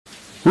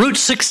Route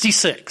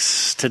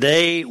 66.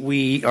 Today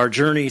we are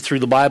journeying through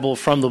the Bible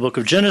from the book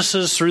of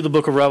Genesis through the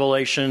book of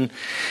Revelation.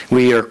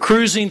 We are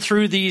cruising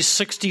through these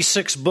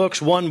 66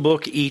 books, one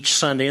book each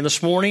Sunday. And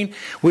this morning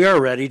we are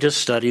ready to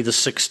study the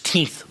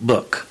 16th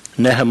book,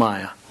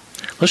 Nehemiah.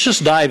 Let's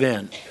just dive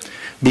in,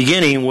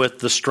 beginning with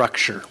the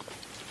structure.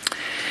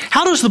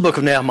 How does the book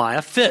of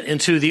Nehemiah fit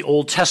into the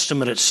Old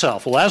Testament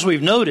itself? Well, as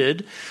we've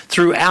noted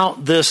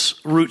throughout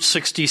this Route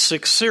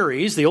 66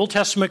 series, the Old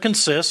Testament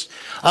consists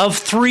of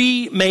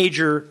three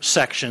major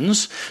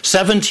sections: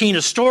 17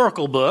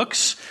 historical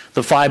books,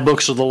 the 5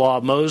 books of the Law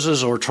of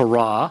Moses or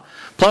Torah,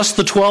 plus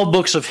the 12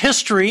 books of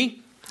history,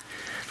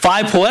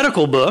 5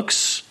 poetical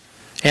books,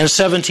 and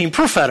 17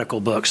 prophetical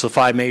books, the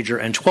 5 major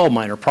and 12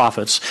 minor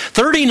prophets.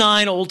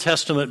 39 Old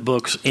Testament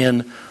books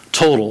in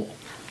total.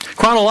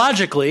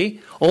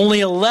 Chronologically,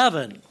 only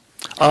 11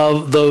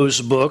 of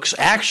those books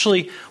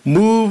actually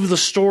move the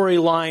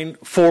storyline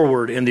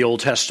forward in the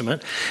Old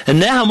Testament. And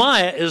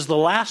Nehemiah is the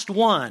last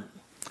one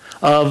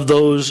of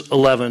those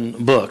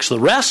 11 books. The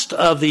rest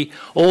of the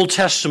Old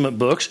Testament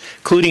books,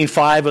 including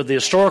 5 of the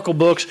historical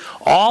books,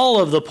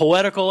 all of the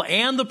poetical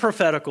and the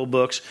prophetical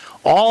books,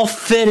 all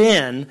fit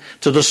in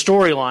to the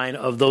storyline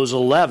of those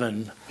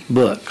 11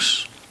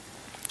 books.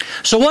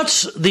 So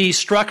what's the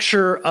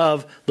structure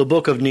of the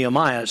book of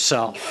Nehemiah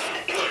itself?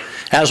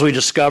 As we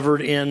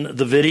discovered in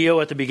the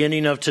video at the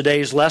beginning of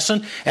today's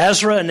lesson,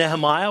 Ezra and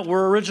Nehemiah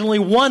were originally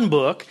one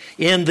book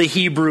in the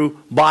Hebrew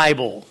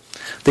Bible.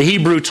 The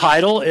Hebrew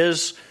title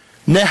is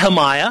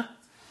Nehemiah,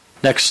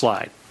 next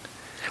slide,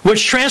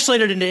 which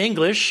translated into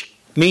English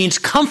means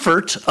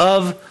comfort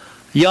of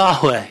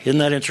Yahweh. Isn't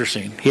that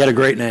interesting? He had a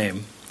great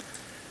name.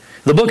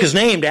 The book is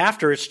named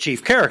after its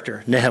chief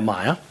character,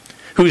 Nehemiah,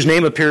 whose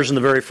name appears in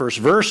the very first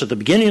verse. At the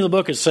beginning of the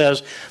book it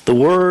says, the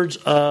words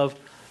of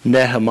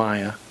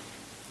Nehemiah.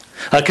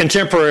 A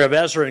contemporary of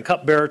Ezra and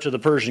cupbearer to the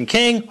Persian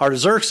king,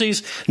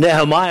 Artaxerxes,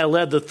 Nehemiah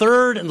led the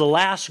third and the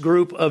last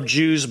group of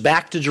Jews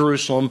back to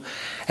Jerusalem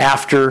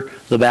after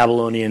the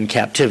Babylonian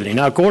captivity.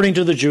 Now, according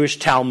to the Jewish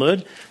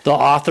Talmud, the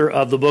author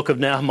of the book of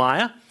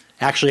Nehemiah,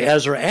 actually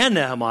Ezra and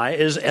Nehemiah,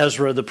 is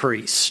Ezra the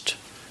priest.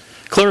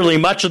 Clearly,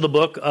 much of the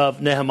book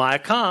of Nehemiah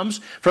comes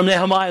from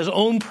Nehemiah's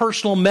own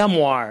personal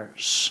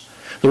memoirs.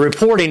 The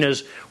reporting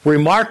is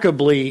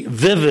remarkably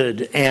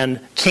vivid and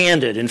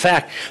candid. In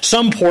fact,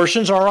 some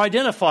portions are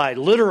identified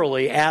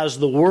literally as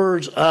the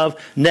words of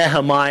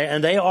Nehemiah,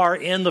 and they are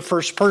in the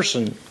first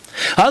person.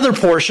 Other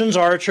portions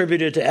are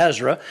attributed to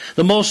Ezra.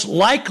 The most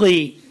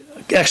likely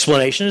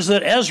explanation is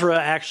that Ezra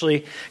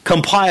actually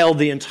compiled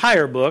the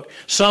entire book,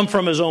 some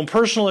from his own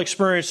personal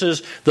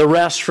experiences, the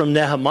rest from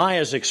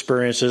Nehemiah's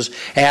experiences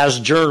as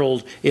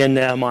journaled in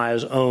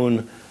Nehemiah's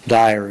own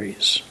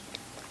diaries.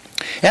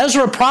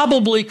 Ezra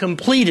probably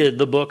completed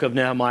the book of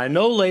Nehemiah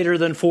no later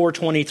than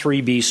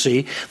 423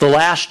 BC, the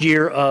last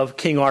year of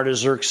King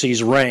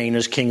Artaxerxes' reign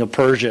as king of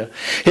Persia.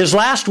 His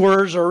last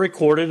words are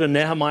recorded in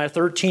Nehemiah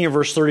 13,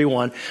 verse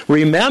 31.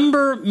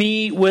 Remember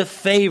me with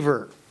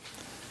favor,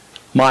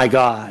 my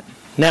God.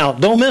 Now,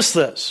 don't miss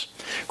this.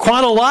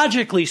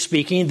 Chronologically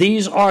speaking,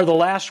 these are the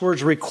last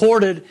words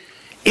recorded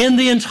in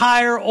the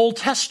entire Old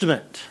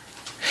Testament.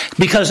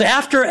 Because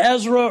after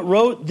Ezra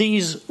wrote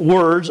these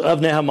words of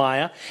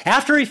Nehemiah,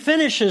 after he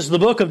finishes the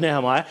book of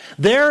Nehemiah,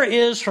 there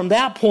is from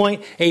that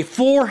point a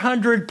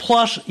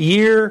 400-plus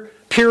year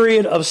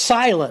period of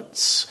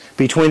silence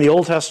between the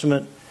Old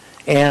Testament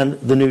and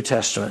the New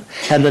Testament.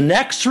 And the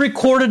next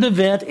recorded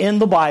event in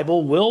the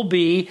Bible will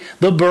be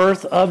the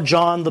birth of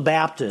John the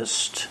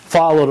Baptist,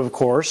 followed, of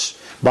course,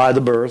 by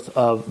the birth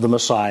of the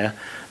Messiah,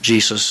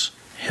 Jesus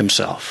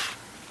himself.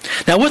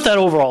 Now, with that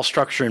overall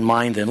structure in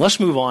mind, then, let's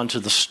move on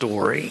to the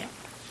story.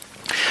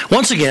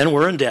 Once again,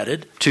 we're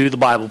indebted to the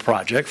Bible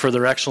Project for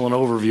their excellent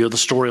overview of the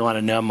storyline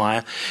of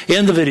Nehemiah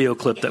in the video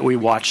clip that we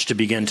watched to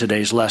begin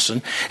today's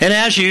lesson. And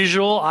as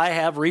usual, I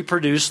have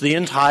reproduced the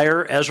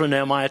entire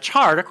Ezra-Nehemiah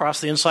chart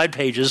across the inside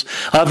pages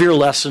of your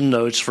lesson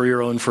notes for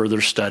your own further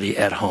study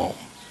at home.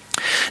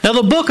 Now,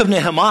 the book of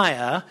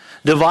Nehemiah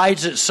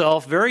divides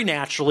itself very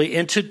naturally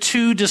into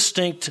 2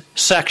 distinct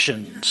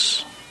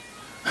sections.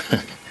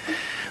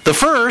 The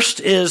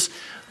first is,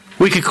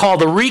 we could call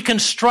the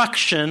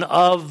reconstruction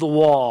of the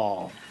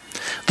wall.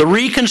 The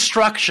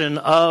reconstruction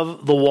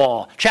of the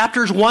wall.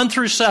 Chapters 1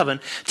 through 7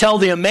 tell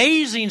the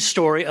amazing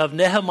story of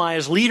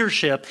Nehemiah's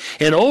leadership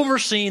in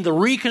overseeing the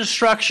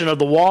reconstruction of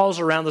the walls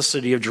around the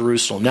city of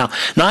Jerusalem. Now,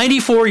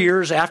 94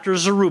 years after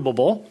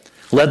Zerubbabel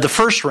led the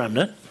first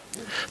remnant,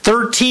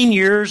 13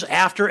 years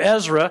after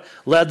Ezra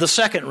led the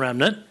second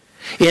remnant,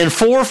 in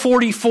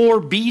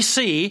 444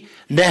 BC,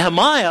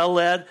 Nehemiah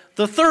led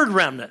the third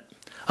remnant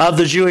of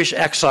the Jewish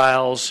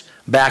exiles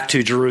back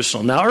to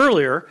Jerusalem. Now,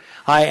 earlier,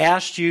 I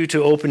asked you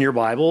to open your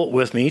Bible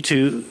with me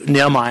to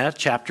Nehemiah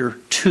chapter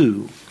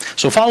 2.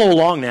 So follow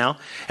along now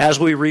as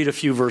we read a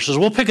few verses.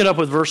 We'll pick it up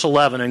with verse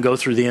 11 and go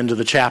through the end of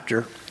the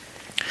chapter.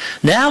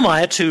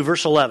 Nehemiah 2,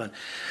 verse 11.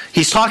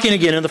 He's talking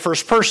again in the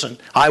first person.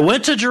 I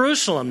went to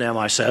Jerusalem,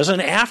 Nehemiah says,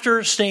 and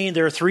after staying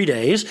there 3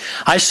 days,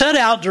 I set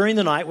out during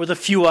the night with a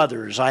few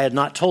others. I had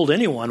not told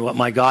anyone what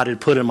my God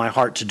had put in my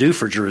heart to do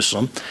for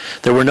Jerusalem.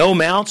 There were no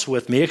mounts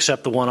with me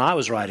except the one I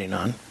was riding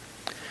on.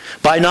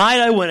 By night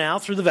I went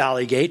out through the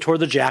valley gate toward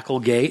the jackal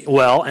gate,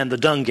 and the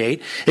dung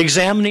gate,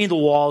 examining the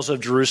walls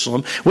of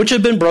Jerusalem, which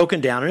had been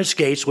broken down, and its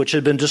gates, which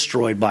had been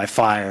destroyed by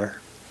fire.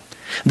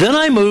 Then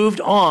I moved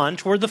on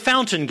toward the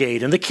fountain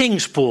gate and the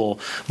king's pool,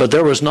 but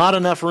there was not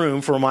enough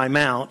room for my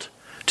mount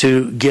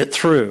to get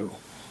through.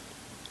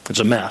 It's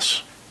a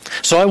mess.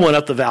 So I went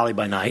up the valley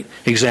by night,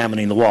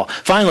 examining the wall.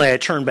 Finally, I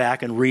turned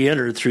back and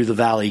re-entered through the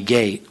valley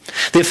gate.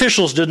 The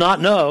officials did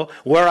not know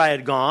where I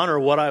had gone or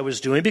what I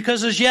was doing,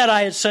 because as yet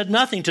I had said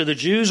nothing to the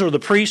Jews or the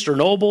priests or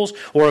nobles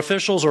or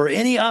officials or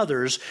any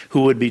others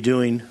who would be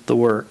doing the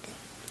work.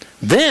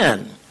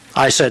 Then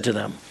I said to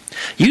them,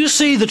 "You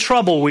see the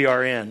trouble we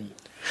are in.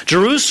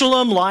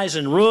 Jerusalem lies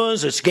in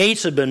ruins, its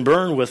gates have been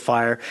burned with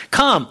fire.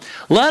 Come,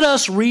 let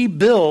us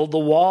rebuild the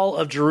wall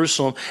of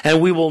Jerusalem, and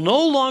we will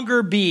no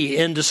longer be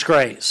in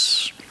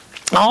disgrace."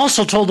 I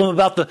also told them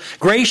about the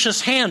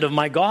gracious hand of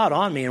my God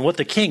on me and what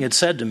the king had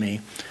said to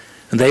me.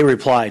 And they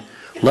replied,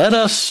 "Let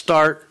us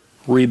start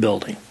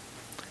rebuilding."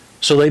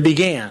 So they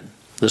began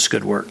this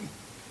good work.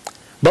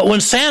 But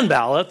when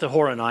Sanballat the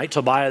Horonite,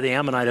 Tobiah the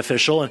Ammonite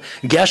official, and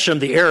Geshem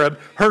the Arab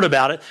heard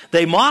about it,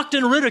 they mocked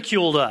and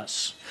ridiculed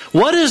us.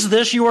 "What is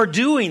this you are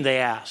doing?" they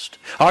asked.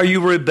 "Are you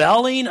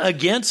rebelling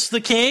against the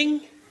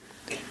king?"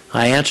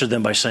 I answered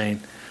them by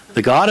saying,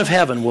 "The God of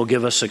heaven will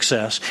give us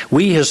success.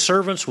 We, his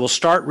servants, will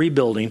start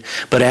rebuilding.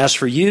 But as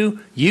for you,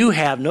 you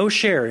have no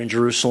share in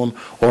Jerusalem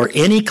or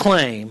any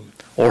claim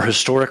or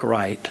historic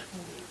right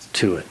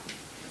to it."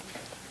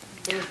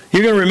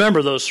 You're going to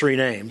remember those three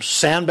names: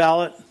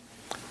 Sanballat,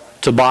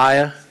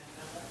 Tobiah,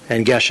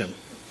 and Geshem.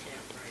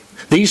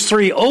 These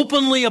three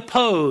openly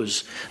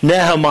oppose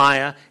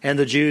Nehemiah and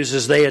the Jews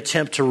as they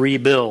attempt to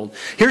rebuild.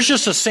 Here's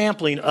just a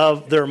sampling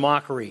of their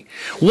mockery.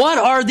 What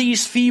are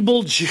these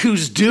feeble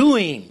Jews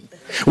doing?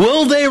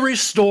 Will they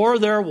restore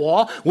their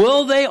wall?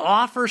 Will they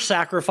offer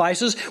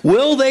sacrifices?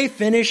 Will they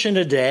finish in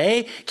a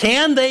day?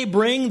 Can they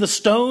bring the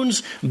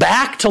stones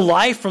back to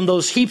life from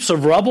those heaps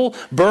of rubble,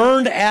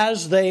 burned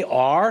as they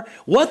are?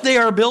 What they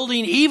are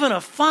building, even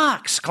a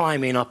fox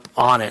climbing up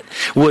on it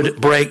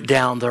would break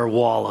down their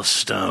wall of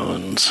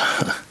stones.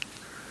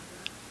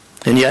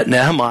 And yet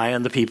Nehemiah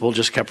and the people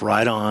just kept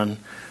right on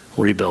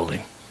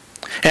rebuilding.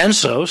 And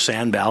so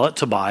Sanballat,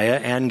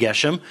 Tobiah, and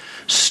Geshem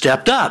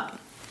stepped up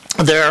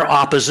their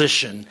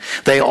opposition.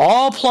 They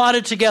all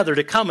plotted together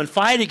to come and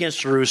fight against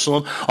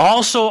Jerusalem.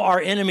 Also,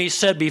 our enemies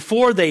said,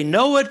 before they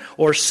know it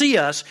or see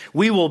us,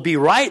 we will be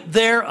right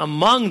there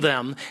among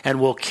them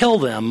and will kill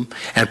them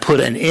and put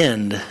an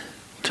end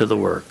to the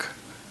work.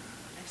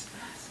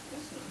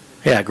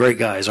 Yeah, great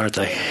guys, aren't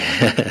they?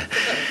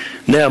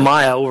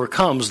 Nehemiah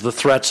overcomes the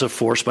threats of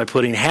force by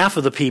putting half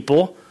of the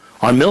people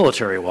on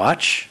military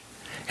watch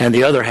and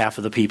the other half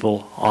of the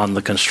people on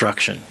the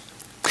construction.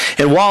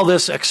 And while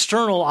this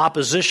external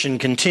opposition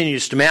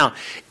continues to mount,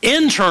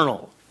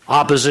 internal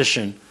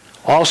opposition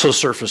also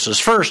surfaces.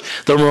 First,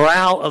 the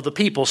morale of the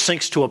people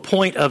sinks to a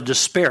point of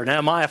despair.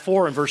 Nehemiah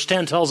 4 and verse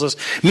 10 tells us,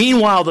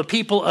 "Meanwhile, the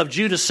people of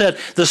Judah said,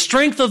 'The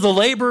strength of the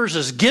laborers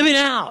is giving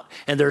out,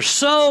 and there's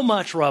so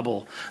much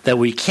rubble that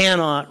we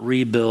cannot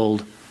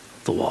rebuild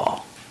the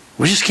wall.'"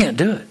 We just can't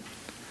do it.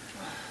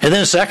 And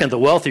then second, the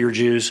wealthier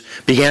Jews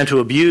began to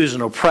abuse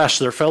and oppress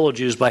their fellow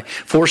Jews by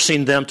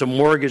forcing them to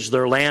mortgage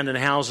their land and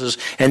houses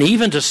and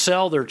even to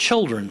sell their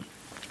children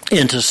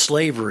into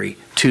slavery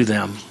to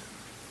them.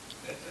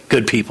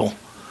 Good people.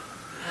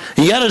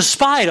 Yet in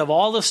spite of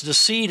all this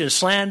deceit and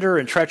slander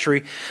and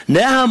treachery,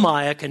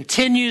 Nehemiah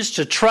continues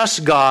to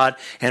trust God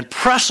and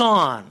press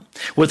on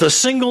with a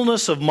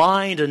singleness of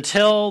mind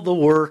until the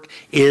work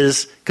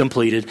is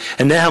completed.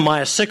 And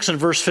Nehemiah 6 and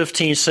verse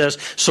 15 says,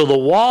 "So the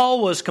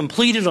wall was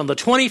completed on the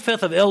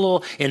 25th of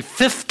Elul in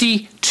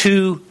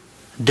 52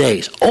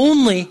 days.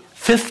 Only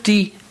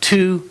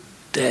 52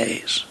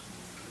 days.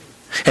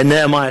 And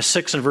Nehemiah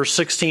 6 and verse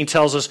 16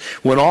 tells us,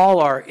 when all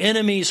our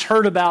enemies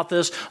heard about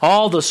this,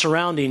 all the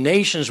surrounding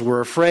nations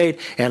were afraid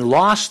and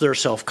lost their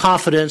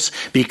self-confidence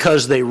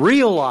because they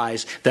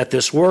realized that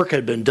this work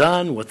had been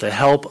done with the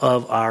help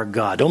of our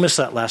God. Don't miss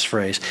that last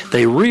phrase.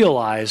 They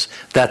realized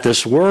that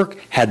this work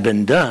had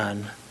been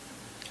done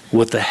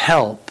with the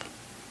help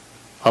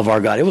of our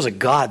God. It was a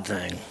God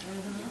thing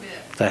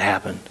that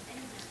happened.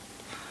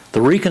 The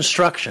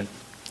reconstruction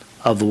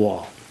of the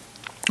wall.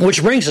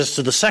 Which brings us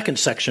to the second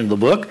section of the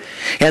book,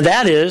 and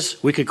that is,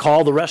 we could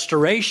call the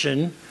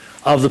restoration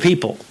of the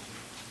people.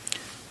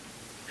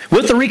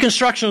 With the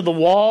reconstruction of the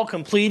wall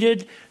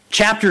completed,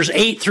 chapters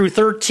 8 through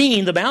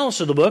 13, the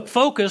balance of the book,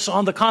 focus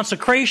on the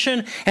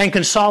consecration and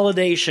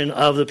consolidation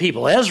of the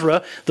people.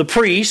 Ezra, the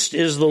priest,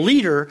 is the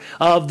leader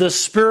of the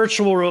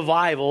spiritual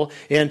revival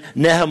in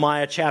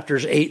Nehemiah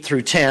chapters 8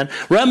 through 10,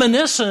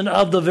 reminiscent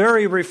of the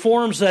very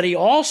reforms that he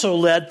also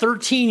led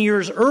 13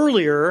 years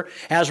earlier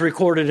as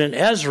recorded in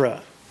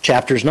Ezra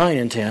chapters 9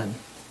 and 10.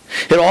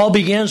 It all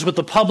begins with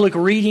the public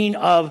reading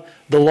of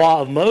the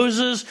law of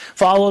Moses,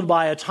 followed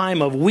by a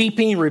time of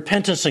weeping,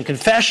 repentance, and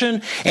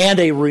confession, and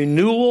a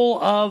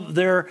renewal of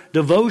their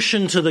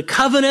devotion to the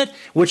covenant,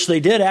 which they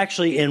did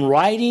actually in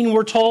writing,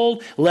 we're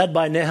told, led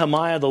by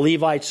Nehemiah, the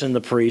Levites, and the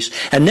priests.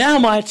 And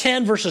Nehemiah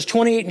 10, verses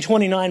 28 and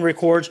 29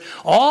 records,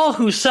 all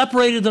who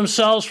separated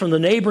themselves from the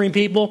neighboring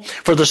people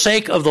for the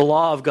sake of the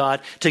law of God,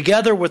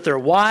 together with their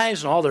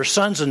wives and all their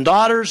sons and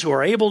daughters who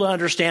are able to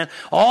understand,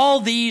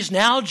 all these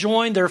now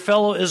join their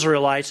fellow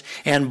Israelites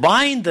and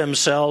bind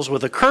themselves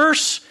with a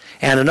curse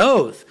and an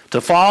oath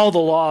to follow the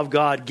law of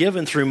God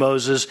given through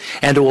Moses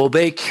and to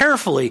obey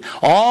carefully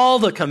all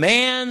the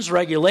commands,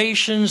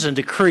 regulations, and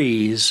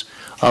decrees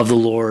of the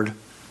Lord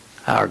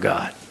our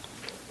God.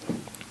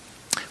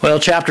 Well,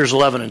 chapters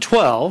 11 and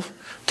 12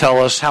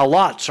 tell us how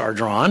lots are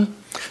drawn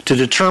to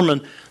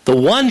determine the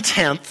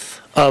 1/10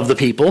 of the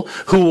people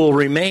who will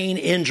remain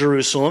in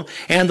Jerusalem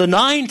and the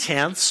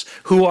 9/10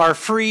 who are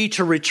free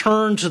to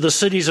return to the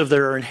cities of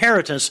their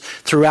inheritance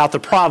throughout the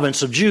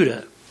province of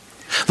Judah.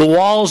 The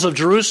walls of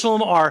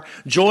Jerusalem are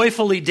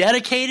joyfully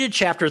dedicated.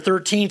 Chapter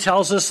 13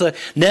 tells us that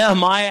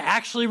Nehemiah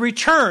actually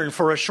returned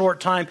for a short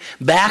time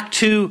back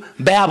to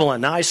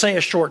Babylon. Now I say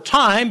a short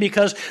time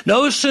because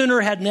no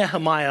sooner had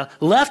Nehemiah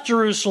left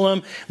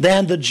Jerusalem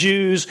than the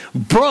Jews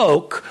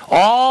broke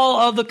all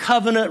of the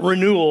covenant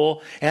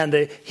renewal,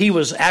 and he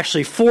was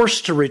actually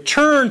forced to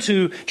return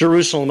to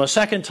Jerusalem a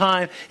second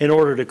time in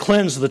order to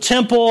cleanse the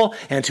temple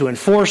and to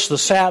enforce the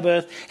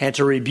Sabbath and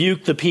to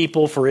rebuke the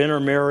people for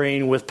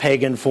intermarrying with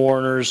pagan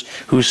foreigners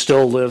who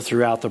still live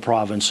throughout the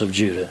province of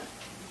Judah.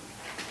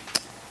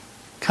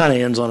 Kind of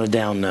ends on a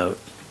down note.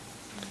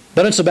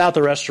 But it's about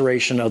the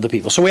restoration of the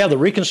people. So we have the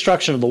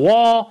reconstruction of the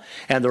wall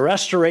and the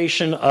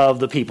restoration of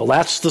the people.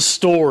 That's the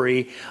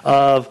story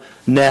of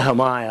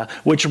Nehemiah,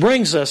 which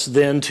brings us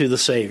then to the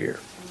Savior.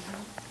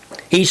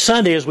 Each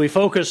Sunday, as we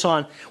focus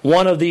on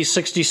one of these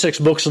 66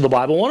 books of the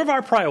Bible, one of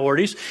our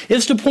priorities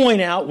is to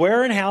point out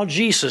where and how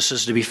Jesus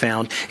is to be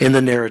found in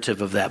the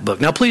narrative of that book.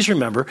 Now, please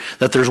remember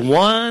that there's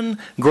one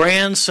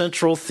grand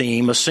central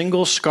theme, a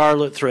single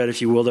scarlet thread,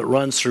 if you will, that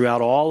runs throughout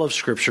all of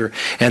Scripture,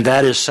 and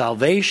that is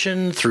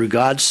salvation through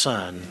God's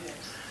Son,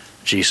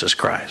 Jesus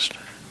Christ.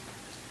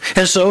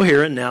 And so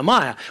here in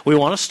Nehemiah, we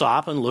want to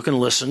stop and look and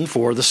listen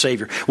for the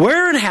Savior.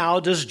 Where and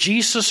how does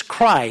Jesus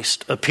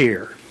Christ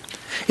appear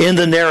in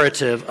the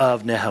narrative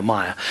of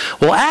Nehemiah?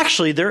 Well,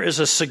 actually, there is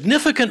a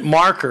significant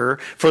marker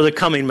for the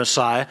coming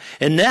Messiah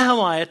in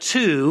Nehemiah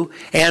 2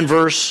 and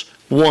verse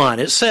 1.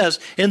 It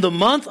says, in the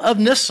month of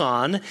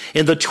Nisan,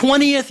 in the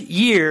 20th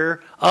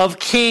year of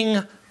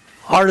King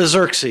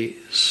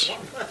Artaxerxes.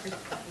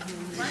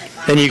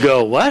 And you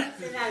go, what?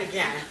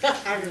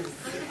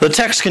 The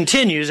text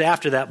continues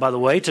after that, by the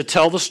way, to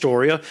tell the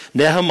story of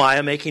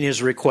Nehemiah making his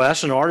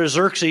request and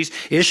Artaxerxes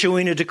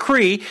issuing a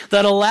decree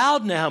that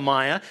allowed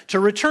Nehemiah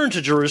to return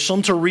to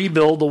Jerusalem to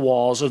rebuild the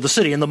walls of the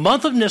city. In the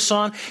month of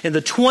Nisan, in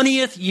the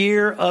 20th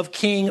year of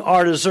King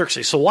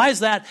Artaxerxes. So why is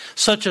that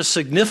such a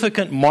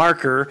significant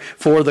marker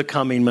for the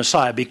coming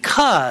Messiah?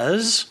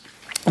 Because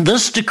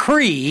this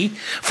decree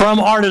from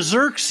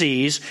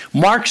Artaxerxes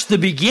marks the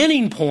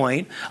beginning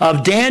point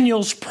of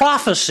Daniel's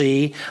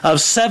prophecy of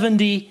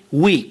 70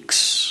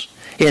 weeks.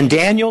 In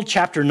Daniel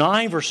chapter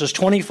 9, verses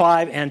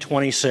 25 and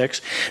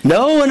 26,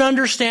 know and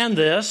understand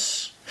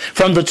this,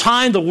 from the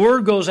time the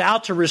word goes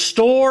out to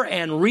restore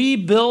and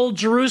rebuild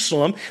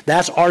Jerusalem,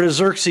 that's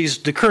Artaxerxes'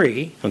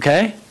 decree,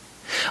 okay?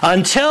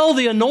 Until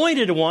the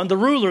anointed one, the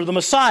ruler, the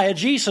Messiah,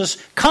 Jesus,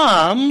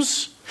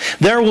 comes,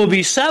 there will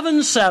be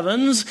 7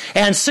 sevens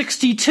and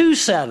 62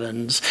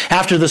 sevens.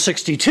 After the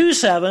 62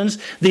 sevens,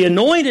 the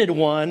anointed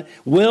one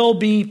will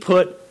be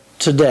put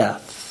to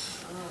death.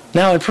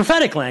 Now, in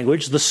prophetic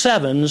language, the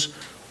sevens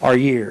are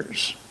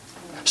years.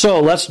 So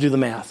let's do the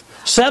math.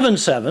 7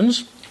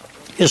 sevens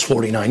is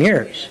 49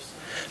 years.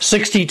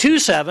 62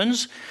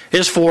 sevens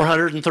is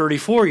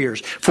 434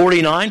 years.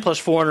 49 plus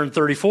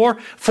 434,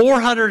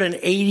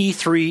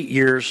 483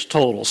 years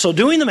total. So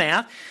doing the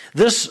math,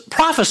 this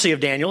prophecy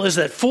of Daniel is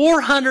that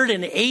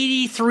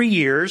 483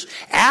 years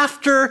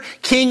after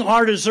King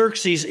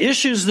Artaxerxes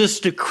issues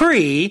this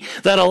decree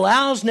that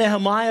allows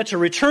Nehemiah to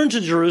return to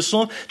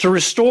Jerusalem, to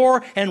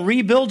restore and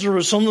rebuild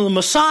Jerusalem, the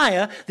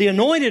Messiah, the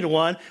anointed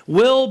one,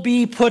 will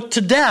be put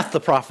to death, the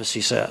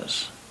prophecy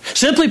says.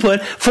 Simply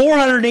put,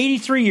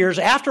 483 years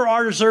after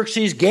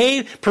Artaxerxes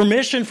gave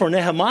permission for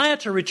Nehemiah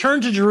to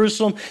return to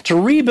Jerusalem to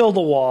rebuild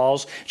the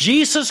walls,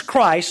 Jesus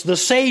Christ, the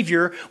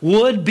Savior,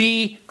 would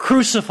be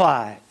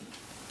crucified.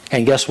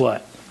 And guess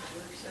what?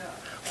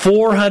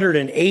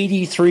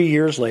 483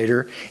 years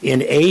later,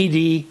 in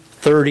AD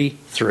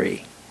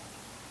 33,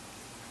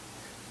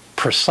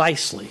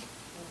 precisely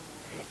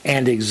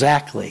and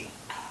exactly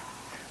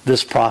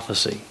this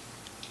prophecy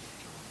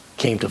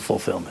came to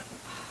fulfillment.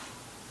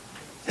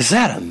 Is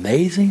that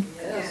amazing?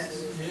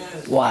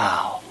 Yes.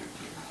 Wow.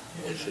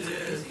 Yes, it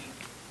is.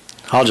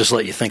 I'll just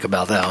let you think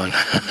about that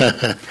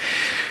one.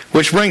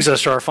 Which brings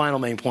us to our final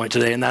main point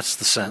today, and that's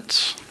the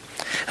sense.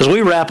 As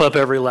we wrap up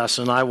every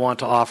lesson, I want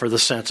to offer the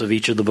sense of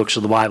each of the books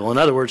of the Bible. In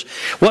other words,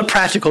 what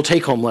practical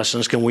take-home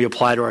lessons can we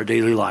apply to our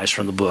daily lives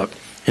from the book?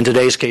 In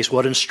today's case,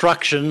 what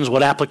instructions,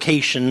 what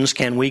applications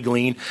can we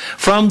glean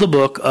from the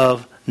book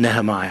of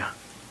Nehemiah?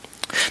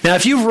 Now,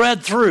 if you've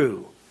read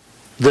through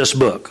this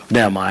book,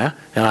 Nehemiah,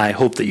 and I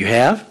hope that you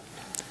have,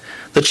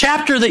 the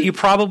chapter that you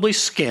probably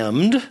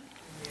skimmed,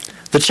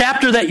 the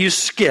chapter that you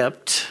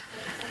skipped,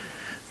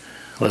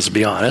 let's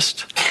be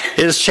honest,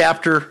 is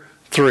chapter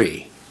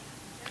 3.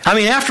 I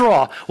mean, after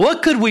all,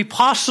 what could we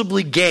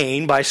possibly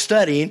gain by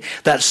studying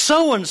that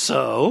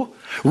so-and-so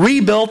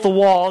rebuilt the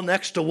wall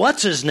next to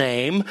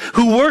what's-his-name,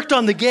 who worked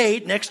on the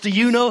gate next to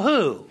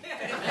you-know-who?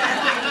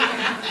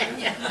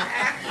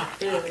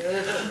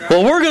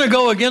 Well, we're going to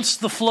go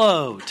against the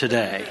flow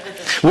today.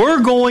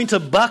 We're going to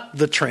buck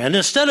the trend.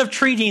 Instead of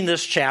treating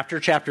this chapter,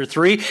 chapter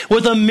 3,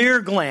 with a mere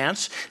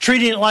glance,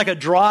 treating it like a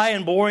dry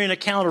and boring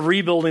account of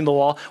rebuilding the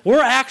wall,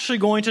 we're actually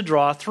going to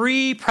draw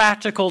 3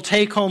 practical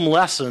take-home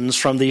lessons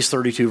from these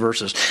 32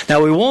 verses.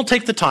 Now, we won't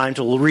take the time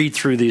to read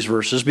through these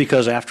verses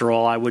because, after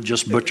all, I would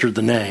just butcher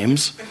the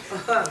names.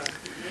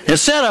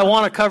 Instead, I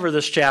want to cover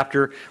this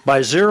chapter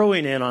by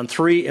zeroing in on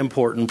 3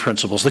 important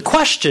principles. The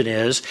question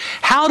is,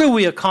 how do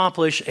we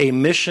accomplish a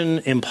mission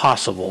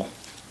impossible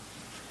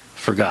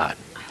for God?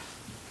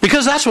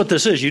 Because that's what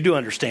this is, you do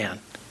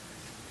understand.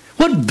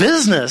 What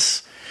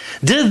business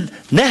did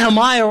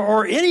Nehemiah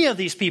or any of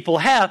these people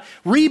have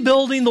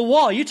rebuilding the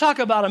wall? You talk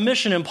about a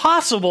mission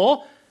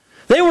impossible,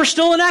 they were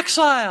still in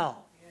exile.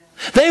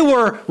 They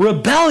were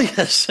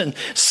rebellious and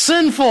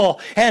sinful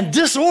and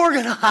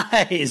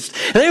disorganized.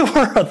 They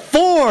were a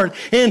thorn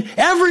in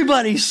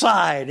everybody's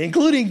side,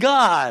 including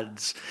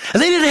God's.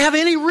 And they didn't have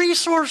any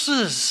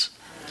resources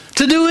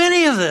to do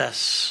any of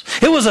this.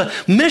 It was a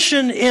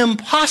mission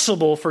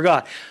impossible for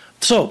God.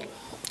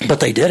 But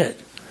they did it.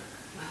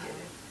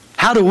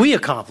 How do we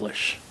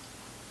accomplish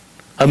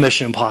a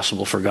mission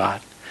impossible for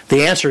God?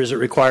 The answer is it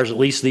requires at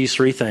least these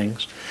 3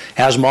 things,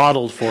 as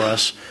modeled for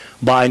us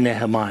by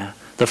Nehemiah.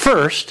 The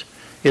first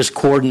is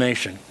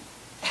coordination.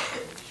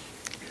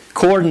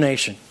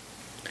 Coordination.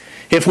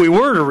 If we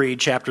were to read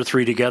chapter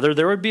 3 together,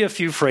 there would be a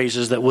few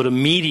phrases that would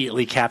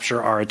immediately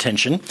capture our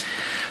attention.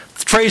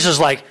 Phrases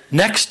like,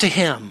 next to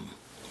him,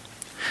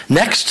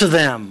 next to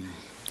them,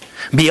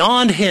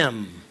 beyond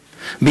him,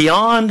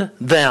 beyond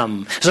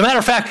them. As a matter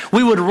of fact,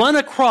 we would run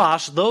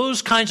across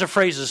those kinds of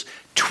phrases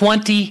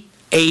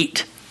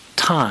 28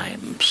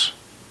 times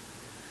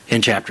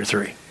in chapter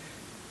 3.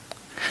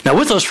 Now,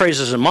 with those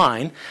phrases in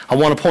mind, I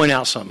want to point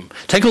out something.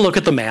 Take a look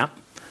at the map.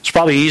 It's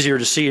probably easier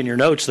to see in your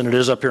notes than it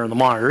is up here on the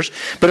monitors.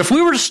 But if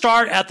we were to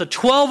start at the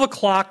 12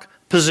 o'clock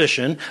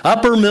position,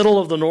 upper middle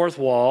of the north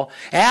wall,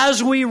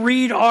 as we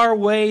read our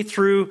way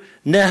through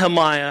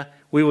Nehemiah,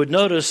 we would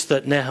notice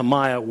that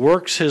Nehemiah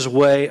works his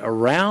way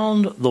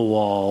around the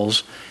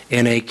walls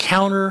in a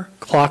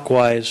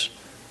counterclockwise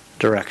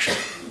direction.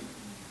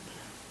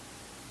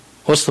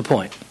 What's the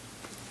point?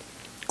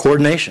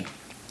 Coordination.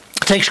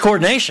 It takes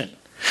coordination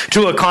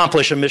to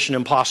accomplish a mission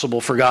impossible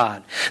for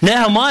God.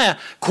 Nehemiah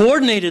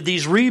coordinated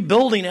these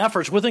rebuilding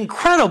efforts with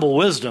incredible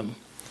wisdom.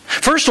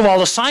 First of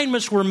all,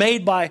 assignments were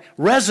made by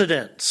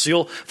residents.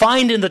 You'll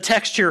find in the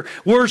text here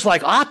words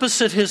like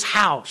opposite his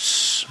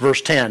house,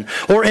 verse 10,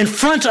 or in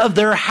front of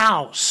their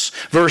house,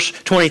 verse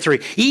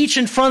 23. Each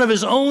in front of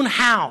his own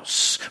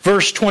house,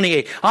 verse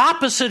 28.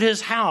 Opposite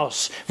his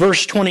house,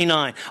 verse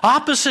 29.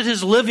 Opposite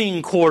his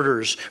living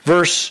quarters,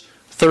 verse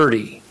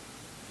 30.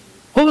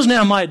 What was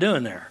Nehemiah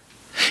doing there?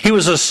 He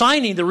was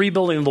assigning the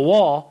rebuilding of the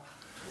wall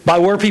by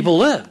where people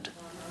lived.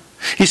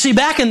 You see,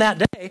 back in that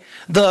day,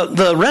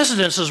 the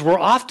residences were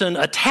often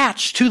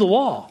attached to the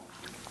wall.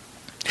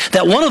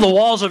 That one of the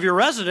walls of your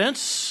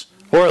residence,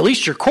 or at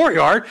least your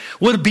courtyard,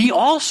 would be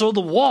also the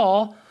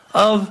wall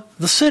of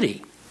the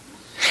city.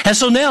 And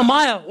so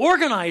Nehemiah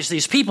organized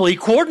these people. He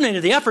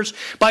coordinated the efforts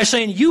by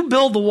saying, you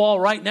build the wall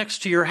right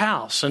next to your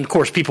house. And of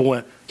course people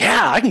went,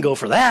 yeah, I can go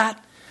for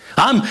that.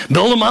 I'm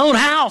building my own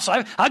house.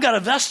 I got a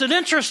vested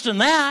interest in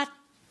that.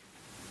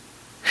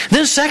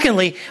 Then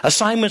secondly,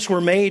 assignments were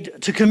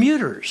made to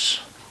commuters.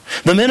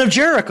 The men of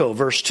Jericho,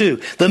 verse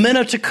 2. The men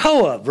of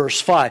Tekoa,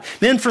 verse 5.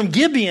 Men from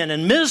Gibeon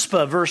and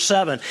Mizpah, verse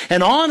 7.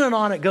 And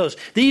on it goes.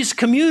 These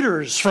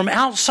commuters from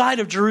outside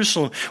of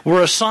Jerusalem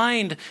were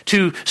assigned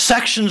to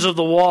sections of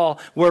the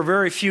wall where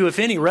very few, if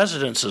any,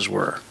 residences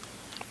were.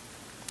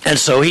 And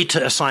so he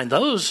assigned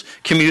those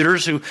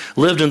commuters who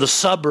lived in the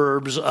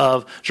suburbs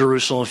of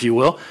Jerusalem, if you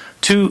will,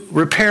 to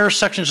repair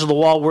sections of the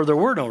wall where there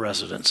were no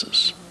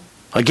residences.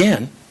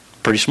 Again,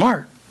 pretty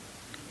smart.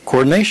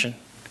 Coordination.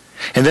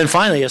 And then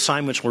finally,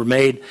 assignments were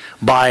made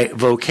by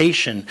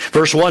vocation.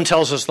 Verse 1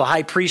 tells us the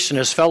high priest and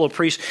his fellow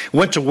priests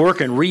went to work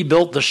and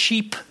rebuilt the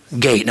sheep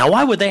gate. Now,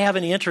 why would they have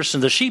any interest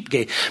in the sheep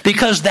gate?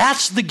 Because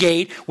that's the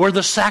gate where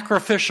the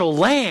sacrificial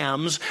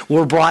lambs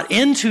were brought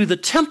into the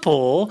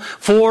temple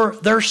for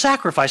their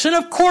sacrifice. And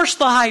of course,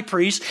 the high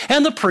priest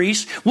and the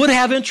priest would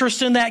have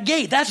interest in that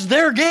gate. That's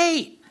their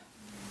gate.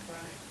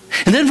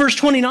 And then verse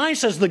 29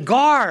 says, the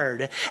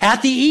guard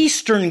at the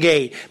eastern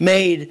gate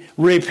made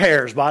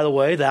repairs. By the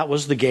way, that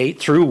was the gate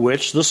through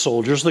which the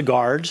soldiers, the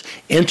guards,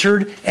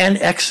 entered and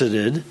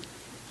exited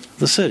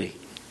the city.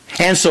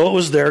 And so it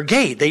was their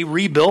gate. They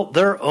rebuilt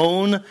their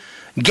own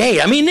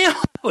gate. I mean, it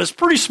was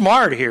pretty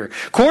smart here.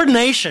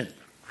 Coordination.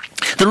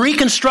 The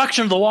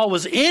reconstruction of the wall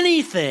was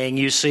anything,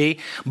 you see,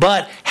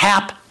 but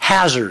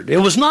haphazard. It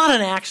was not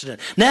an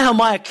accident.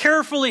 Nehemiah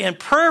carefully and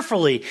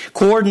prayerfully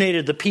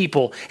coordinated the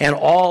people and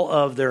all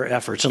of their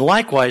efforts. And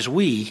likewise,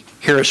 we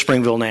here at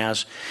Springville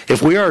Naz,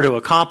 if we are to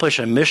accomplish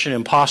a mission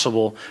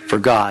impossible for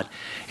God,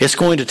 it's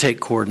going to take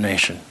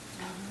coordination.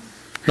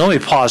 Now, let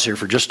me pause here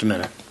for just a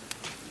minute.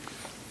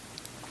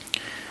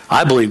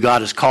 I believe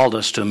God has called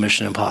us to a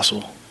mission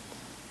impossible.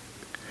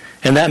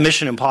 And that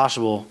mission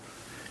impossible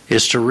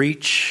is to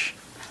reach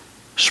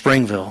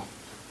Springville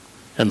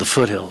and the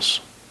foothills.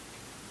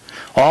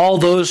 All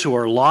those who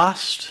are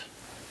lost,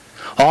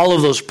 all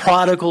of those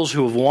prodigals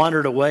who have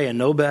wandered away and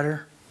know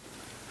better.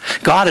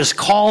 God has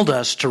called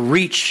us to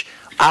reach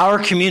our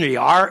community,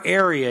 our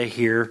area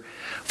here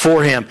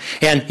for Him.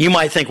 And you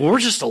might think, well, we're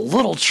just a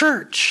little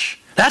church.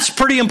 That's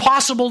pretty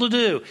impossible to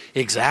do.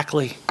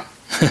 Exactly.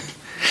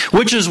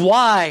 Which is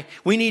why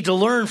we need to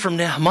learn from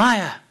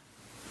Nehemiah.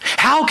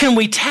 How can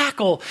we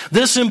tackle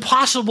this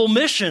impossible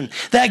mission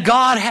that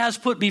God has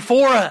put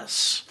before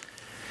us?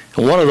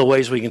 And one of the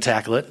ways we can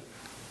tackle it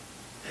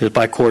is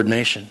by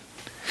coordination.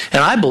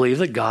 And I believe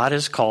that God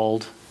has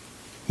called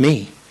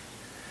me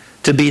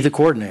to be the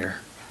coordinator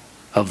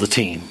of the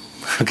team.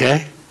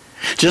 Okay?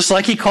 Just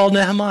like He called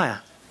Nehemiah.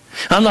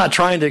 I'm not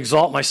trying to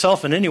exalt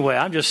myself in any way.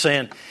 I'm just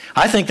saying,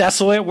 I think that's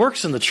the way it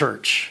works in the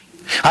church.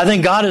 I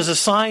think God has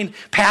assigned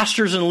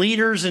pastors and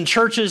leaders in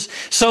churches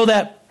so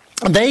that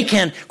they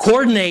can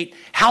coordinate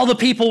how the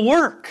people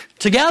work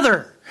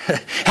together,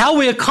 how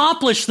we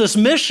accomplish this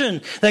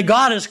mission that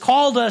God has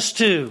called us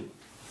to.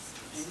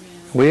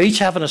 We each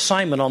have an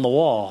assignment on the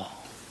wall.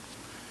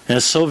 And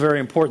it's so very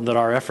important that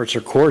our efforts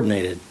are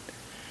coordinated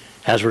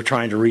as we're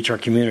trying to reach our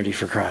community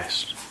for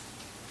Christ.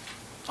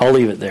 I'll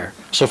leave it there.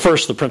 So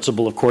first, the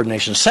principle of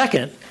coordination.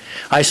 Second,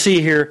 I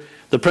see here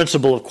the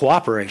principle of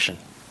cooperation.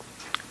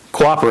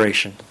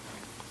 Cooperation.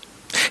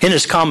 In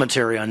his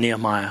commentary on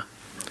Nehemiah,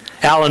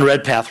 Alan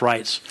Redpath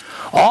writes,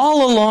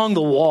 all along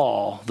the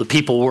wall the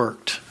people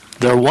worked,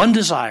 their one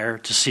desire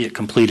to see it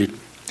completed.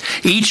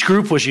 Each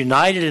group was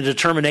united in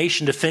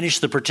determination to finish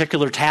the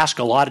particular task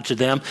allotted to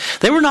them.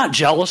 They were not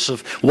jealous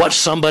of what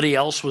somebody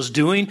else was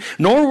doing,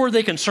 nor were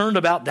they concerned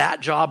about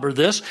that job or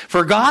this,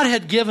 for God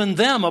had given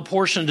them a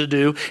portion to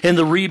do in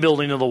the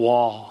rebuilding of the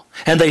wall.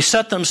 And they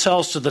set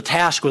themselves to the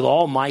task with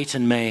all might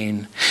and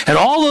main. And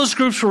all those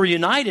groups were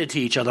united to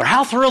each other.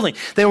 How thrilling.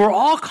 They were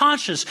all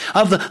conscious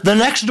of the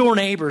next door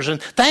neighbors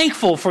and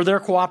thankful for their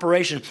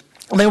cooperation.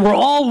 They were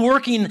all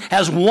working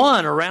as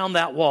one around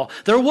that wall.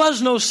 There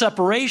was no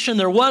separation.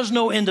 There was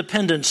no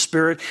independent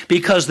spirit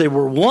because they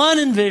were one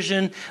in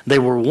vision. They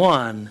were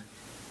one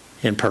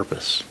in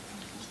purpose.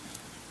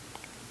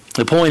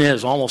 The point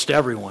is, almost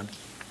everyone,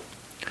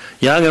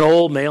 young and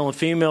old, male and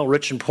female,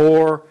 rich and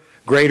poor,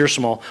 great or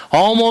small,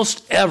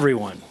 almost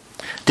everyone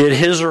did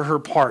his or her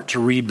part to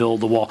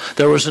rebuild the wall.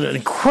 There was an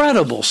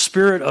incredible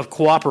spirit of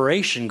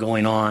cooperation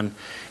going on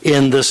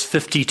in this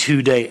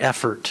 52-day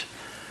effort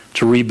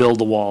to rebuild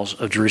the walls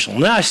of Jerusalem.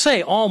 Now I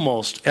say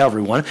almost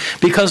everyone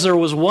because there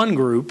was one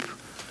group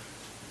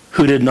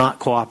who did not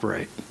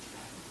cooperate.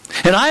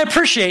 And I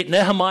appreciate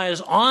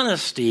Nehemiah's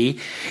honesty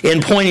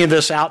in pointing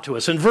this out to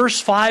us. In verse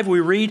 5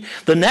 we read,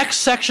 the next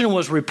section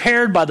was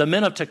repaired by the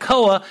men of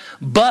Tekoa,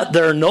 but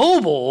their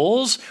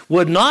nobles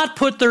would not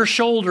put their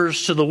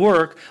shoulders to the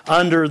work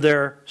under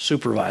their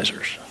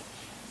supervisors.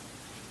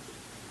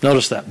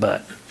 Notice that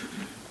but.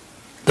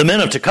 The men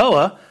of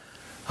Tekoa,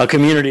 a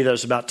community that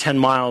was about 10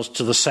 miles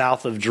to the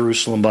south of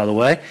Jerusalem, by the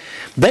way,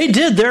 they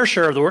did their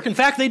share of the work. In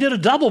fact, they did a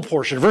double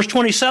portion. Verse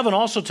 27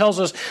 also tells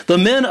us the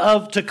men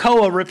of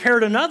Tekoa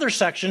repaired another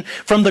section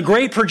from the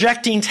great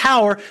projecting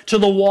tower to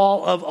the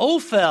wall of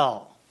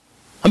Ophel.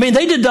 I mean,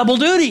 they did double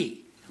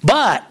duty.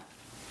 But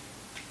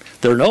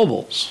their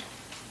nobles,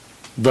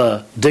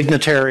 the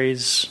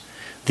dignitaries,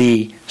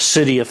 the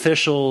city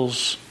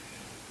officials,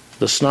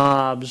 the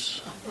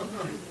snobs,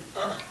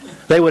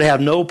 they would have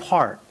no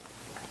part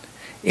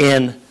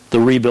in the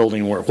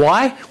rebuilding work.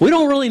 Why? We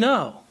don't really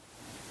know.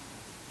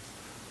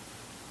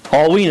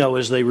 All we know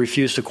is they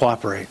refused to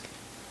cooperate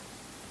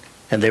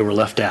and they were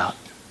left out.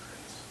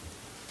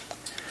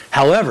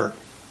 However,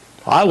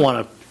 I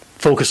want to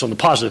focus on the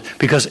positive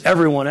because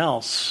everyone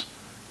else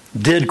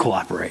did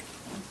cooperate.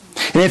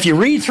 And if you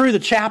read through the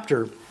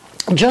chapter,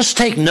 just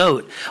take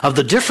note of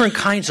the different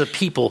kinds of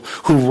people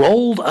who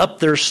rolled up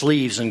their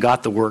sleeves and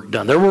got the work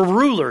done. There were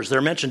rulers,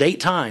 they're mentioned 8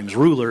 times,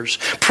 rulers,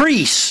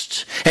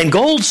 priests, and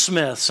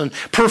goldsmiths, and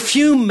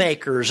perfume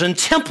makers, and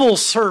temple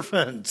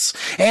servants,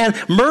 and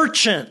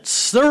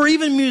merchants. There were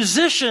even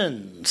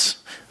musicians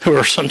who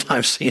are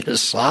sometimes seen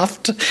as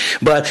soft.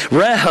 But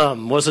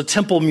Rehum was a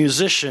temple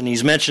musician.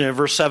 He's mentioned in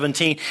verse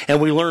 17,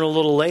 and we learn a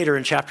little later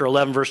in chapter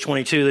 11, verse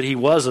 22, that he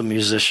was a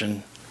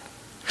musician.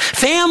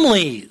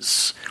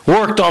 Families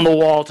worked on the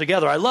wall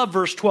together. I love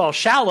verse 12.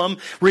 Shallum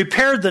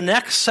repaired the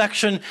next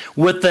section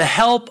with the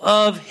help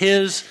of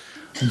his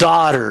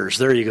daughters.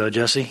 There you go,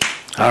 Jesse.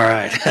 All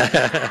right.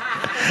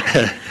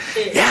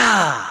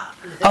 Yeah,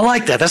 I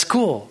like that. That's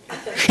cool.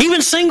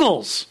 Even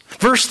singles.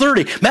 Verse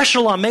 30.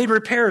 Meshullam made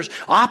repairs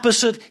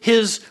opposite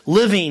his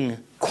living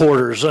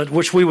quarters,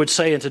 which we would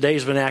say in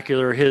today's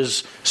vernacular,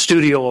 his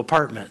studio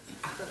apartment.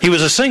 He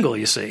was a single,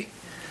 you see.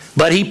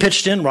 But he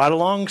pitched in right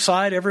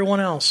alongside everyone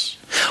else.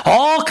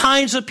 All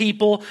kinds of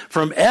people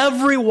from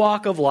every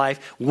walk of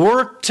life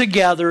worked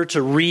together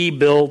to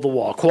rebuild the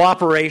wall.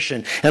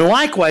 Cooperation. And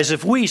likewise,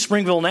 if we,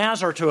 Springville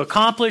Naz, are to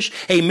accomplish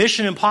a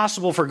mission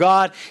impossible for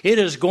God, it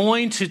is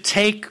going to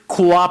take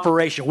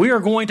cooperation. We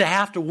are going to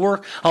have to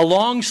work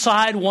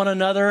alongside one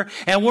another,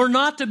 and we're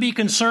not to be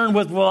concerned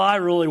with, well, I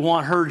really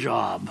want her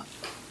job.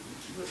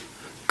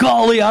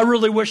 Golly, I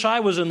really wish I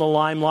was in the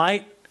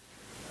limelight.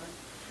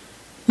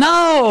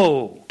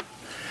 No!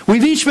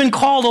 We've each been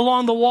called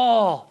along the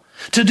wall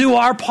to do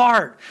our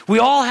part. We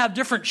all have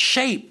different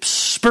shapes,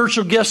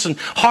 spiritual gifts and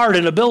heart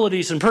and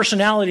abilities and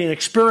personality and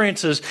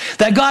experiences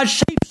that God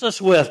shapes us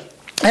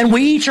with. And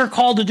we each are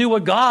called to do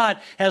what God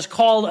has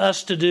called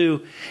us to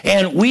do.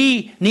 And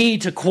we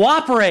need to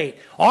cooperate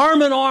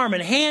arm in arm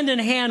and in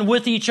hand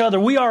with each other.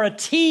 We are a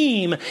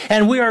team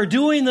and we are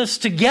doing this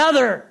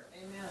together.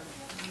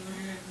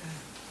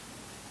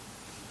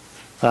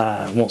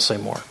 I won't say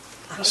more.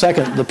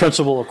 Second, the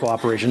principle of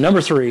cooperation.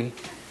 Number 3,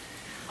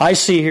 I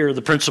see here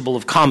the principle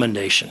of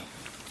commendation.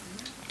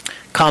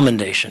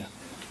 Commendation.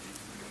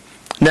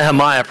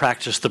 Nehemiah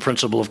practiced the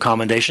principle of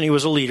commendation. He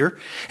was a leader,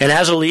 and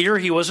as a leader,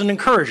 he was an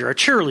encourager, a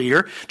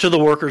cheerleader to the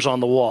workers on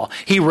the wall.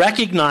 He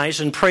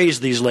recognized and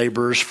praised these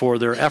laborers for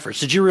their efforts.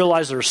 Did you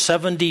realize there are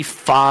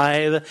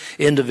 75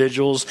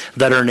 individuals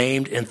that are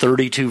named in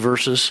 32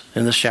 verses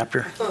in this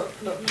chapter?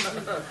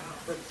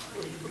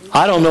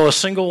 I don't know a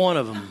single one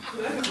of them.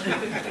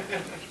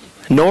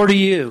 Nor do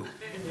you.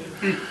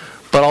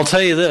 But I'll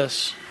tell you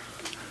this.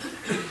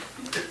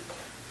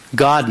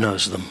 God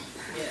knows them.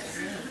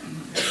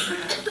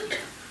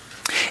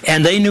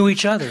 And they knew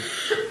each other.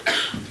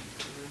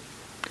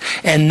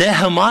 And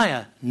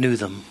Nehemiah knew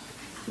them.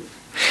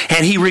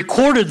 And he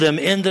recorded them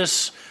in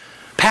this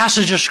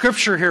passage of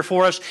Scripture here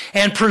for us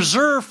and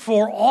preserved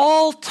for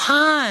all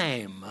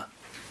time,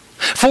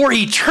 for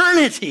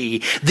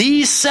eternity,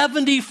 these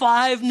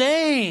 75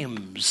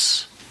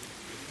 names.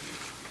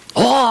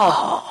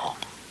 Oh!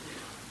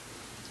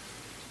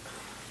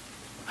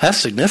 That's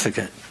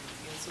significant.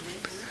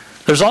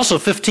 There's also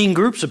 15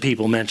 groups of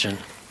people mentioned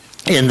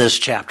in this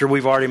chapter.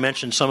 We've already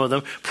mentioned some of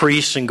them,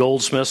 priests and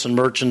goldsmiths and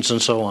merchants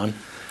and so on.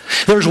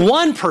 There's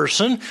one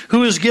person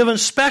who is given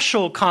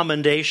special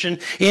commendation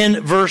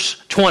in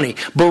verse 20.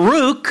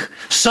 Baruch,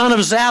 son of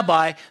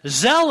Zabbai,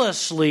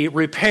 zealously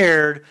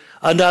repaired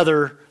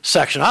another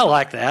section. I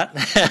like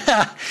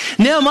that.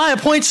 Nehemiah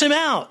points him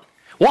out.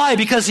 Why?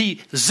 Because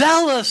he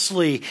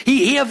zealously,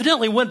 he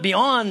evidently went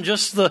beyond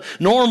just the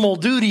normal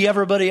duty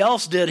everybody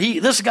else did.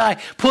 This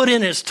guy put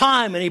in his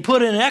time and he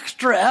put in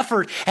extra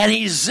effort and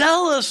he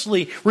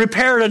zealously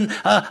repaired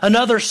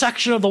another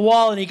section of the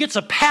wall, and he gets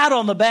a pat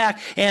on the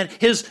back, and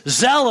his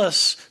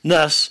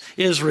zealousness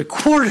is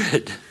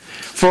recorded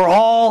for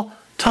all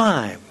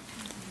time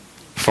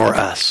for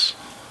us.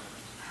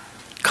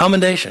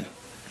 Commendation.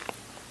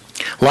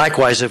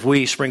 Likewise, if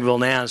we, Springville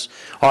Naz,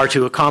 are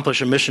to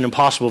accomplish a mission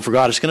impossible for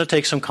God, it's going to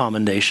take some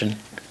commendation.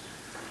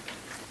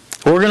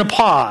 We're going to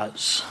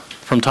pause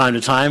from time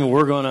to time, and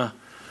we're going to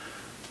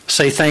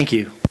say thank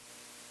you.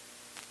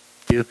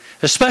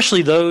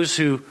 Especially those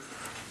who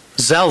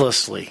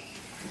zealously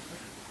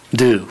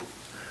do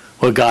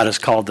what God has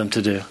called them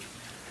to do.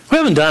 We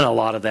haven't done a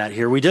lot of that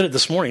here. We did it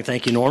this morning.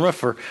 Thank you, Norma,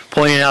 for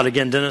pointing out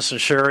again Dennis and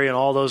Sherry and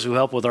all those who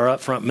help with our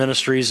upfront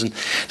ministries and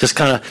just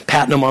kind of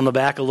patting them on the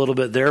back a little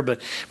bit there.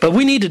 But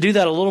we need to do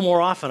that a little more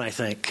often, I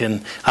think.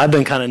 And I've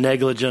been kind of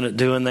negligent at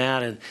doing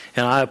that, and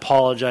I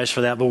apologize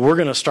for that. But we're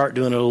going to start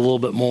doing it a little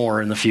bit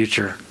more in the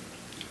future.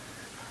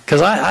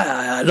 Because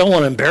I don't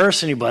want to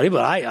embarrass anybody,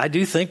 but I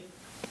do think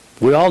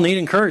we all need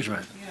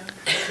encouragement.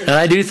 And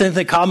I do think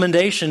that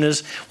commendation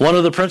is one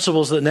of the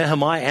principles that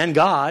Nehemiah and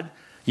God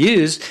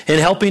used in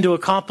helping to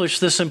accomplish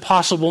this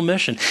impossible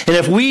mission. And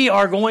if we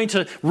are going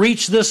to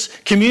reach this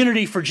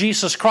community for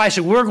Jesus Christ,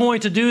 if we're going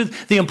to do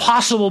the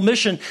impossible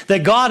mission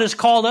that God has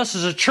called us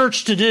as a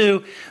church to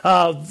do,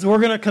 we're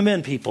going to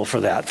commend people for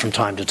that from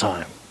time to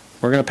time.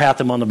 We're going to pat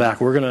them on the back.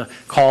 We're going to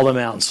call them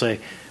out and say,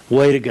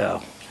 way to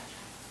go.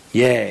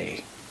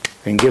 Yay.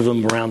 And give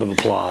them a round of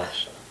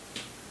applause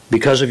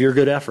because of your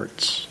good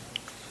efforts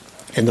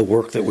and the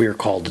work that we are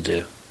called to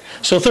do.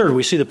 So third,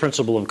 we see the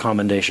principle of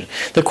commendation.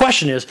 The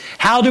question is,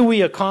 how do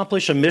we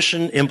accomplish a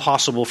mission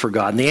impossible for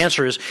God? And the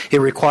answer is, it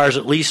requires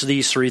at least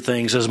these 3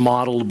 things as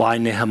modeled by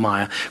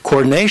Nehemiah.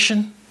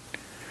 Coordination,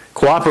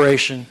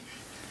 cooperation,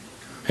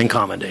 and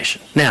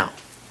commendation. Now,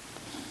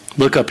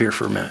 look up here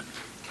for a minute.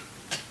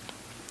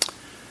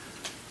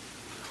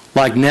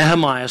 Like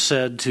Nehemiah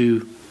said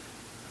to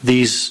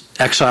these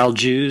exiled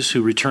Jews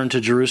who returned to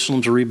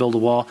Jerusalem to rebuild the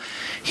wall,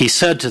 he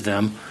said to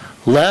them,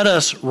 Let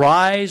us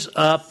rise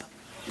up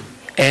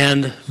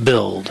and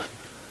build.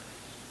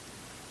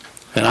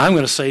 And I'm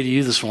going to say to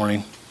you this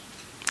morning,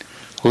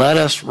 let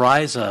us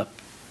rise up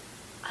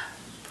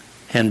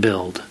and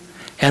build.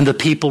 And the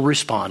people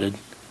responded,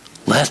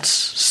 let's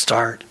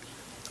start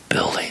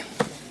building.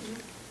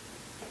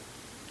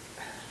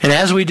 And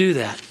as we do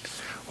that,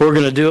 we're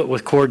going to do it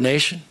with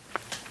coordination.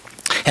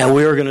 And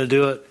we are going to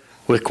do it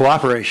with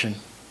cooperation.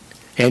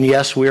 And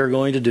yes, we are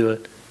going to do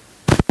it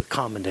with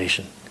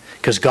commendation.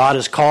 Because God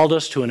has called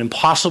us to an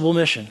impossible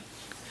mission.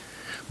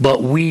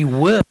 But we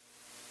will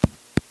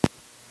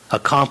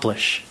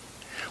accomplish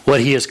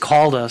what He has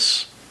called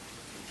us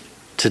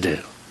to do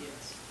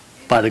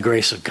by the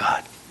grace of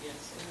God.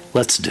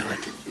 Let's do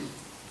it.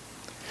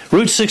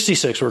 Route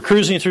 66. We're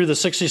cruising through the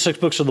 66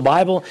 books of the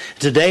Bible.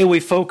 Today we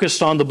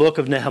focused on the book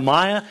of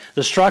Nehemiah,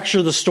 the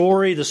structure, the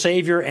story, the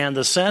Savior, and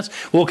the sense.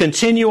 We'll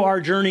continue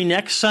our journey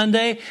next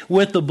Sunday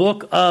with the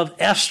book of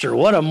Esther.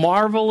 What a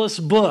marvelous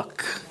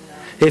book.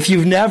 If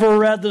you've never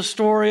read the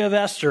story of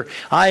Esther,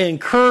 I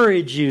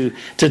encourage you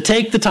to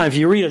take the time. If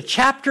you read a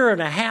chapter and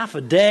a half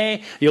a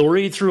day, you'll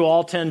read through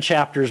all 10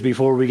 chapters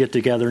before we get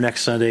together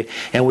next Sunday.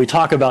 And we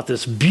talk about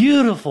this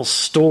beautiful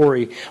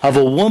story of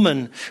a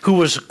woman who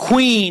was a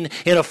queen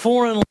in a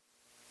foreign land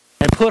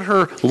and put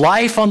her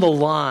life on the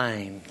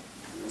line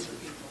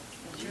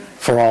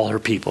for all her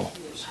people.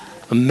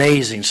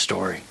 Amazing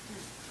story.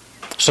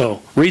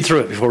 So read through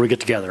it before we get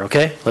together,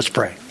 okay? Let's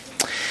pray.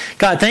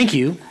 God, thank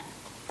you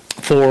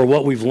for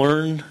what we've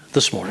learned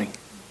this morning.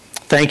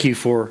 Thank you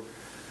for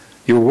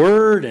your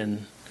word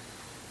and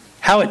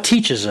how it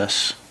teaches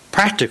us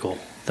practical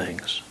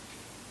things.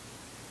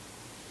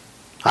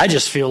 I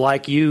just feel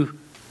like you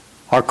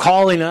are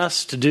calling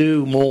us to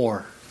do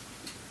more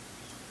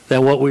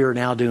than what we are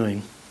now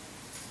doing.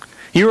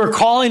 You are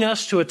calling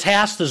us to a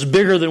task that's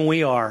bigger than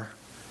we are.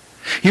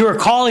 You are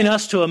calling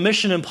us to a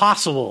mission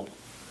impossible.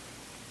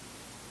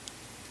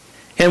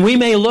 And we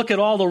may look at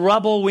all the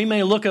rubble, we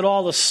may look at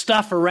all the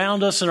stuff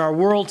around us in our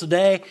world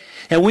today,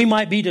 and we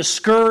might be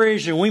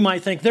discouraged, and we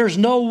might think, there's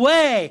no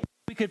way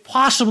we could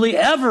possibly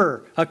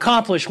ever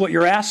accomplish what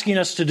you're asking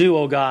us to do,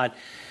 oh God.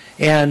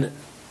 And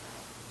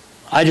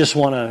I just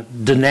want to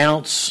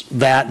denounce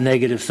that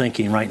negative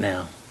thinking right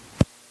now.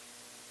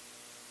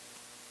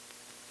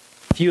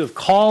 If you have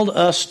called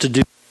us to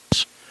do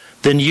this,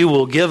 then you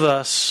will give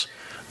us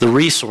the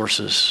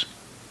resources,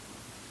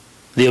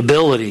 the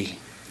ability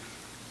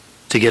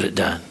to get it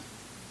done.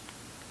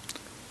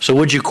 So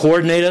would you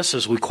coordinate us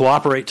as we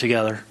cooperate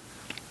together?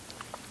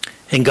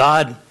 And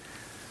God,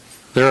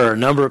 there are a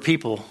number of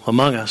people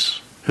among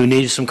us who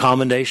need some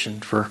commendation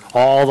for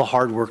all the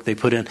hard work they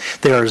put in.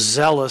 They are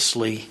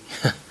zealously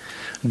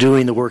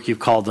doing the work you've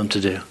called them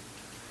to do.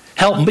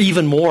 Help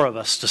even more of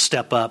us to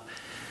step up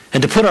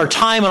and to put our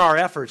time and our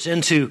efforts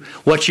into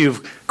what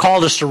you've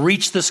called us to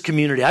reach this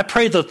community. I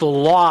pray that the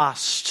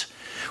lost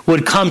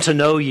would come to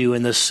know you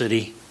in this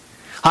city.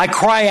 I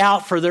cry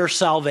out for their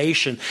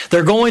salvation.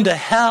 They're going to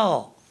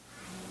hell.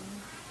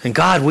 And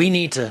God, we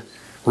need to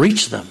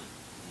reach them.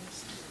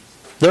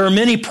 There are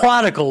many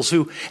prodigals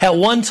who at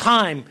one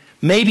time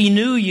maybe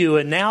knew you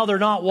and now they're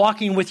not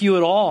walking with you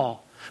at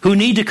all, who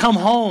need to come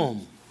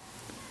home.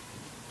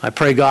 I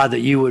pray, God, that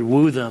you would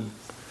woo them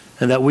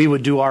and that we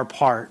would do our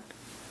part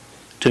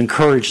to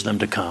encourage them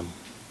to come.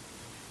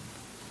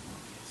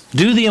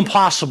 Do the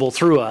impossible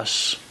through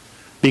us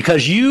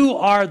because you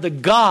are the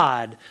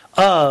God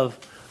of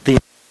the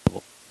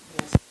impossible.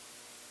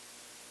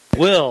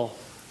 Will,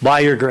 by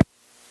your grace.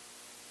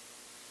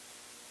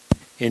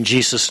 In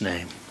Jesus'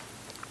 name,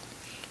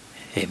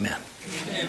 amen.